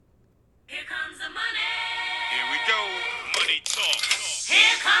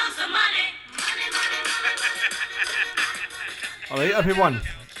comes the money. Alright everyone,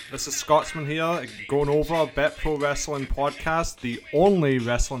 this is Scotsman here, going over Bet Pro Wrestling Podcast, the only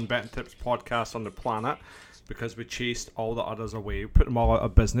wrestling betting tips podcast on the planet, because we chased all the others away, put them all out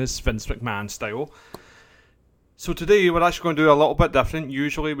of business, Vince McMahon style. So today we're actually going to do a little bit different.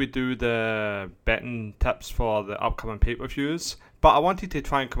 Usually we do the betting tips for the upcoming pay-per-views, but I wanted to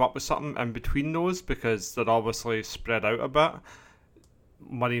try and come up with something in between those because they're obviously spread out a bit.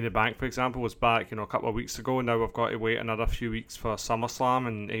 Money in the Bank, for example, was back, a couple of weeks ago. Now we've got to wait another few weeks for SummerSlam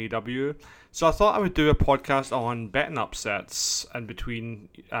and AEW. So I thought I would do a podcast on betting upsets in between,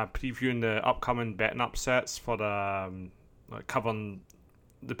 previewing the upcoming betting upsets for the covering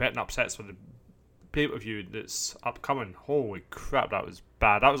the betting upsets for the pay-per-view that's upcoming. Holy crap, that was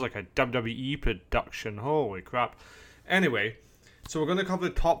bad. That was like a WWE production. Holy crap. Anyway, so we're going to cover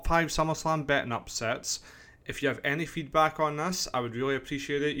the top 5 SummerSlam betting upsets. If you have any feedback on this, I would really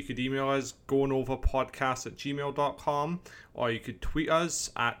appreciate it. You could email us goingoverpodcast@gmail.com, or you could tweet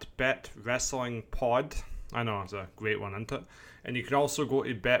us at betwrestlingpod. I know, it's a great one, isn't it? And you can also go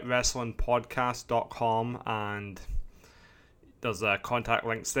to betwrestlingpodcast.com, and there's contact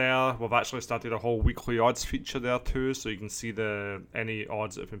links there. We've actually started a whole weekly odds feature there too, so you can see any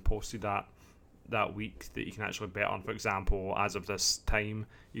odds that have been posted that week that you can actually bet on. For example, as of this time,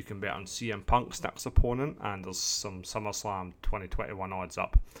 you can bet on CM Punk's next opponent, and there's some SummerSlam 2021 odds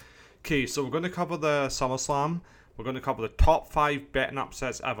up. Okay, so we're going to cover the SummerSlam. We're going to cover the top 5 betting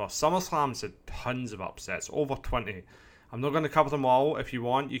upsets ever. SummerSlam's had tons of upsets, over 20. I'm not going to cover them all. If you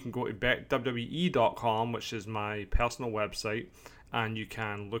want, you can go to betwwe.com, which is my personal website, and you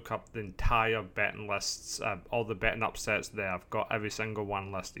can look up the entire betting lists, all the betting upsets there. I've got every single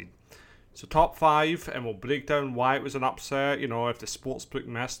one listed. So top 5, and we'll break down why it was an upset, if the sportsbook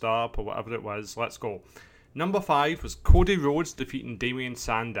messed up or whatever it was. Let's go. Number 5 was Cody Rhodes defeating Damien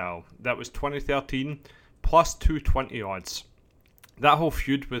Sandow. That was 2013, plus 220 odds. That whole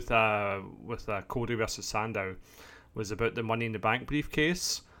feud with Cody versus Sandow was about the Money in the Bank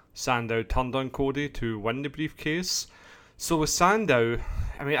briefcase. Sandow turned on Cody to win the briefcase. So with Sandow,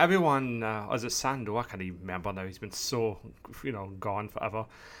 everyone, is it Sandow? I can't even remember now. He's been so, gone forever.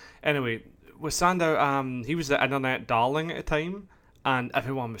 Anyway, with Sandow, he was the internet darling at the time, and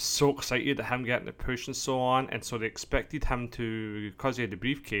everyone was so excited at him getting the push and so on, and so they expected him to, because he had the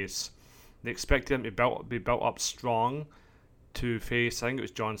briefcase, they expected him to be built up strong to face, I think it was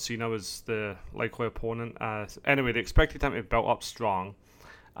John Cena was the likely opponent. Anyway, they expected him to be built up strong,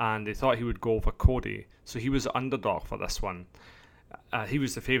 and they thought he would go over Cody, so he was the underdog for this one. He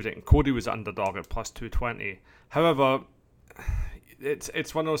was the favourite, and Cody was the underdog at plus 220. However,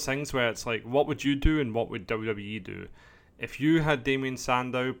 it's one of those things where it's like, what would you do and what would WWE do? If you had Damien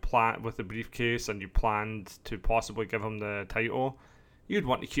Sandow with the briefcase and you planned to possibly give him the title, you'd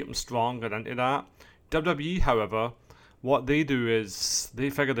want to keep him strong and into that. WWE, however, what they do is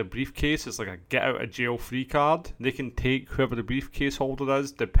they figure the briefcase is like a get out of jail free card. They can take whoever the briefcase holder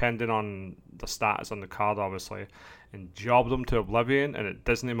is, depending on the status on the card, obviously, and job them to oblivion, and it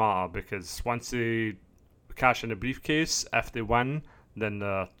doesn't matter because once they cash in the briefcase, if they win, then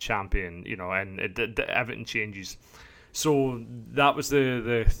they're champion, and everything changes. So that was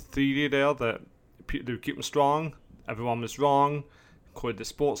the theory there, that they would keep them strong. Everyone was wrong. Included the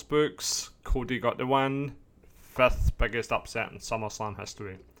sports books. Cody got the win. 5th biggest upset in SummerSlam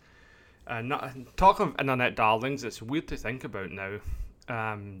history. Talking of internet darlings, it's weird to think about now.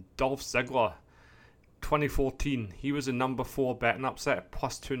 Dolph Ziggler, 2014, he was the number 4 betting upset at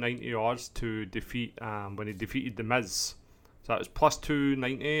plus 290 odds to defeat when he defeated The Miz. So that was plus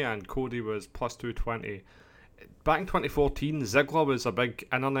 290 and Cody was plus 220. Back in 2014, Ziggler was a big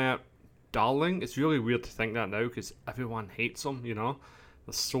internet darling. It's really weird to think that now because everyone hates him, They're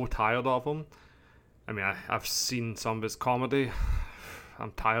so tired of him. I've seen some of his comedy.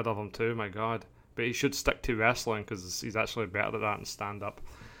 I'm tired of him too, my God. But he should stick to wrestling because he's actually better at that than stand-up.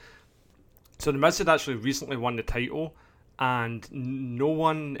 So The Miz had actually recently won the title, and no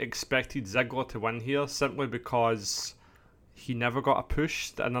one expected Ziggler to win here simply because he never got a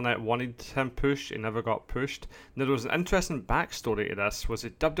push. The internet wanted him pushed. He never got pushed. Now, there was an interesting backstory to this, was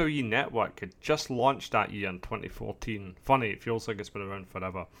that WWE Network had just launched that year in 2014. Funny, it feels like it's been around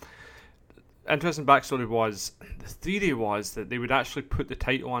forever. Interesting backstory was, the theory was that they would actually put the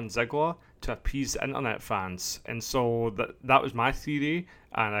title on Ziggler to appease the internet fans. And so that was my theory,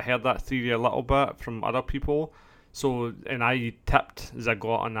 and I heard that theory a little bit from other people. So, and I tipped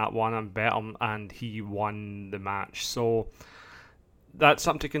Ziggler on that one and bet him, and he won the match. So that's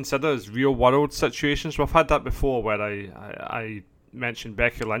something to consider as real world situations. We've had that before where I mentioned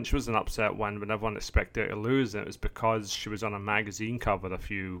Becky Lynch was an upset win when everyone expected her to lose, and it was because she was on a magazine cover a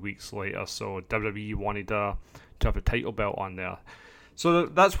few weeks later, so WWE wanted her to have a title belt on there. So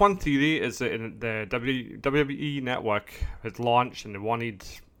that's one theory, is that the WWE Network had launched and they wanted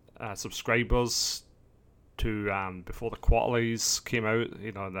subscribers to before the quarterlies came out,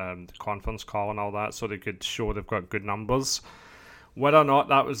 the conference call and all that, so they could show they've got good numbers. Whether or not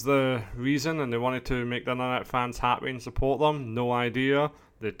that was the reason and they wanted to make the internet fans happy and support them, no idea.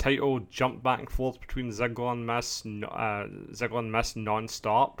 The title jumped back and forth between Ziggler and Miss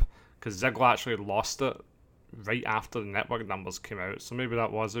non-stop, because Ziggler actually lost it right after the network numbers came out, so maybe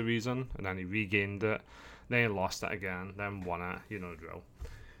that was the reason, and then he regained it, then he lost it again, then won it, you know the drill.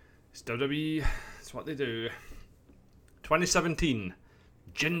 It's WWE, it's what they do. 2017,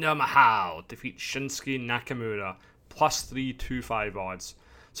 Jinder Mahal defeats Shinsuke Nakamura, plus 325 odds.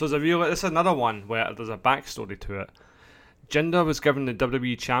 So this is another one where there's a backstory to it. Jinder was given the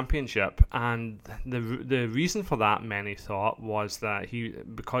WWE Championship, and the reason for that, many thought, was that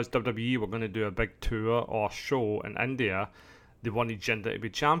because WWE were going to do a big tour or show in India, they wanted Jinder to be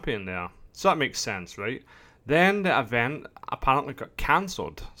champion there. So that makes sense, right? Then the event apparently got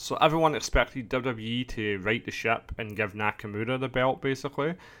cancelled, so everyone expected WWE to right the ship and give Nakamura the belt,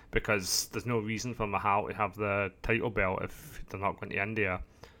 basically, because there's no reason for Mahal to have the title belt if they're not going to India.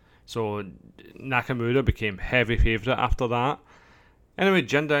 So Nakamura became heavy favourite after that. Anyway,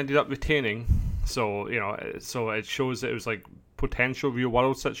 Jinder ended up retaining, so it shows that it was like potential real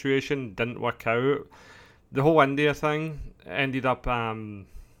world situation, didn't work out. The whole India thing ended up,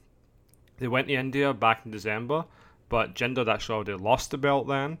 they went to India back in December, but Jinder actually already lost the belt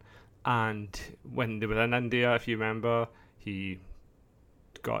then, and when they were in India, if you remember, he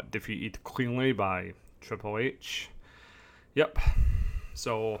got defeated cleanly by Triple H. Yep.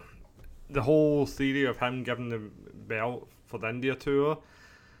 So the whole theory of him giving the belt for the India tour,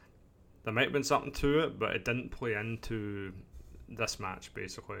 there might have been something to it, but it didn't play into this match,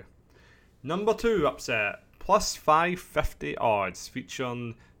 basically. Number 2 upset, plus 550 odds,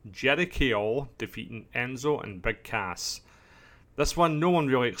 featuring Jericho defeating Enzo and Big Cass. This one, no one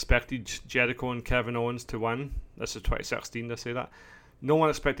really expected Jericho and Kevin Owens to win. This is 2016 to say that. No one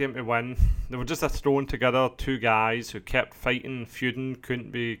expected him to win. They were just thrown together, two guys who kept fighting, feuding,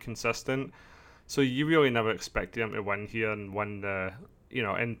 couldn't be consistent. So you really never expected him to win here and win the,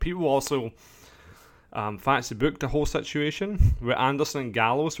 and people also fancy booked the whole situation where Anderson and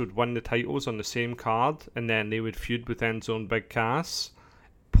Gallows would win the titles on the same card, and then they would feud with Enzo and Big Cass.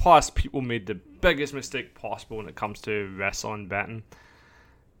 Plus, people made the biggest mistake possible when it comes to wrestling betting.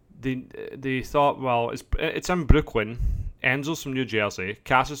 They thought, well, it's in Brooklyn, Enzo's from New Jersey,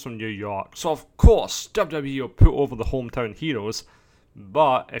 Cass is from New York, so of course WWE will put over the hometown heroes.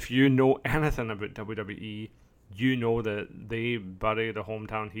 But if you know anything about WWE, you know that they bury the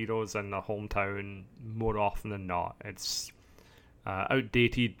hometown heroes in the hometown more often than not. It's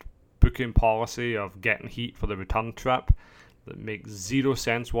outdated booking policy of getting heat for the return trip that makes zero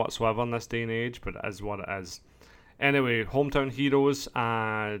sense whatsoever in this day and age, but it is what it is. Anyway, hometown heroes,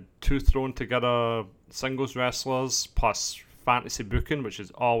 two thrown together singles wrestlers, plus fantasy booking, which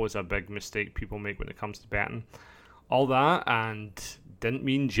is always a big mistake people make when it comes to betting. All that, and didn't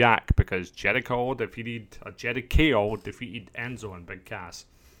mean jack, because Jericho defeated Enzo and Big Cass.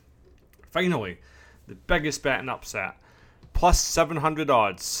 Finally, the biggest betting upset, plus 700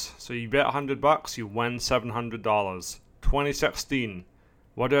 odds. So you bet $100, you win $700. 2016.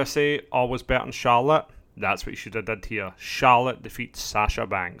 What do I say? Always bet on Charlotte. That's what you should have did here. Charlotte defeats Sasha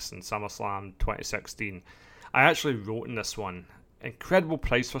Banks in SummerSlam 2016. I actually wrote in this one. Incredible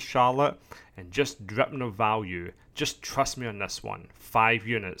price for Charlotte and just dripping of value. Just trust me on this one. 5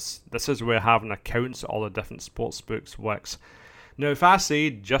 units. This is where having accounts at all the different sports books works. Now, if I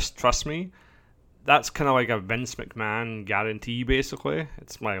say just trust me, that's kind of like a Vince McMahon guarantee, basically.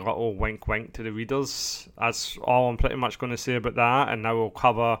 It's my little wink wink to the readers. That's all I'm pretty much going to say about that, and now we'll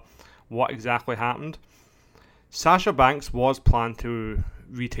cover what exactly happened. Sasha Banks was planned to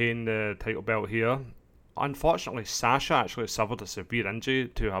retain the title belt here. Unfortunately, Sasha actually suffered a severe injury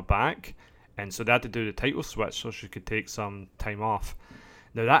to her back, and so they had to do the title switch so she could take some time off.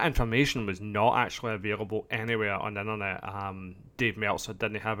 Now, that information was not actually available anywhere on the internet. Dave Meltzer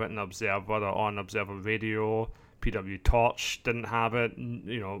didn't have it in Observer or on Observer Radio. PW Torch didn't have it.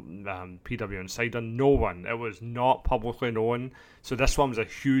 PW Insider, no one. It was not publicly known. So this one was a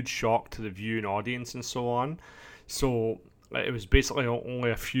huge shock to the viewing audience and so on. So it was basically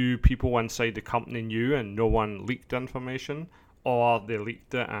only a few people inside the company knew, and no one leaked the information, or they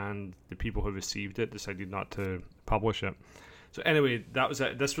leaked it and the people who received it decided not to publish it. So anyway, that was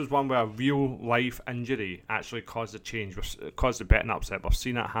it. This was one where a real life injury actually caused a change, caused a betting upset. We've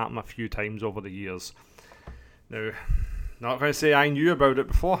seen it happen a few times over the years. Now, not going to say I knew about it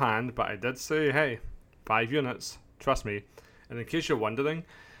beforehand, but I did say, hey, 5 units, trust me. And in case you're wondering,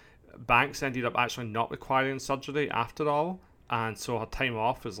 Banks ended up actually not requiring surgery after all, and so her time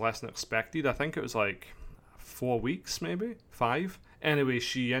off was less than expected. I think it was like 4 weeks, maybe 5. Anyway,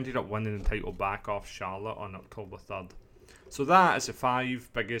 she ended up winning the title back off Charlotte on October 3rd. So that is the 5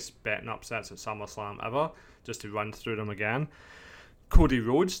 biggest betting upsets at SummerSlam ever. Just to run through them again. Cody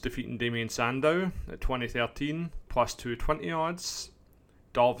Rhodes defeating Damien Sandow at 2013, plus 220 odds.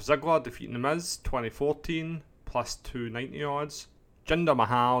 Dolph Ziggler defeating The Miz, 2014, plus 290 odds. Jinder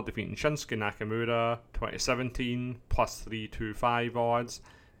Mahal defeating Shinsuke Nakamura, 2017, plus 325 odds.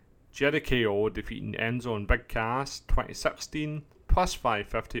 Jericho defeating Enzo and Big Cass, 2016, plus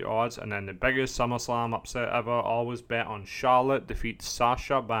 550 odds. And then the biggest SummerSlam upset ever, always bet on Charlotte defeats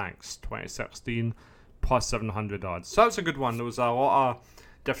Sasha Banks, 2016, plus 700 odds. So that's a good one. There was a lot of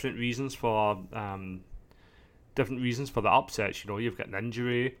different reasons for the upsets. You know, you've got an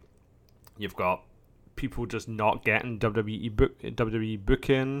injury, you've got people just not getting WWE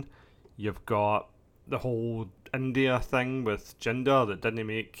booking, you've got the whole India thing with Jinder that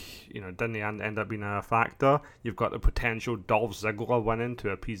didn't end up being a factor. You've got the potential Dolph Ziggler winning to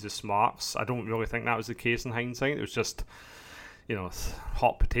appease the smarts. I don't really think that was the case in hindsight. It was just,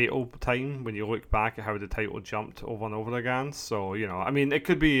 hot potato time when you look back at how the title jumped over and over again. So, it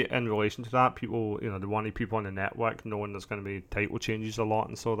could be in relation to that. People, the wanting people on the network knowing there's going to be title changes a lot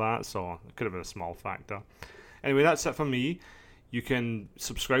and so it could have been a small factor. Anyway, that's it for me. You can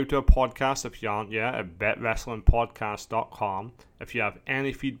subscribe to our podcast if you aren't yet at betwrestlingpodcast.com. If you have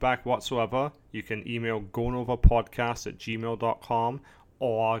any feedback whatsoever, you can email goingoverpodcast@gmail.com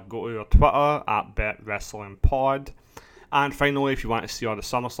or go to our Twitter at betwrestlingpod. And finally, if you want to see all the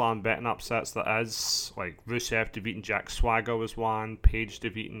SummerSlam betting upsets that is, like Rusev defeating Jack Swagger was one, Paige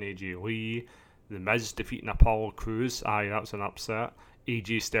defeating AJ Lee, The Miz defeating Apollo Crews, that was an upset,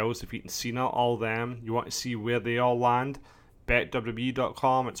 AJ Styles defeating Cena, all them. You want to see where they all land?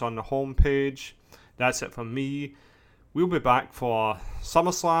 BetWWE.com, it's on the homepage. That's it from me. We'll be back for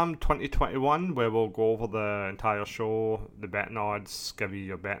SummerSlam 2021, where we'll go over the entire show, the betting odds, give you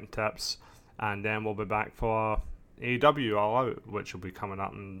your betting tips, and then we'll be back for AEW All Out, which will be coming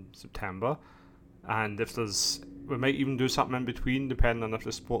up in September. And we might even do something in between, depending on if the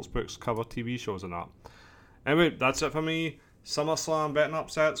sportsbooks cover TV shows or not. Anyway, that's it for me. SummerSlam betting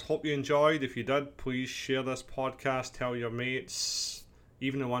upsets. Hope you enjoyed. If you did, please share this podcast. Tell your mates,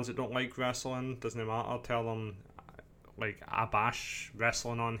 even the ones that don't like wrestling. Doesn't matter. Tell them, I bash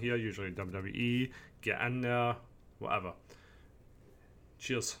wrestling on here, usually WWE. Get in there, whatever.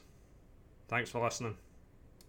 Cheers. Thanks for listening.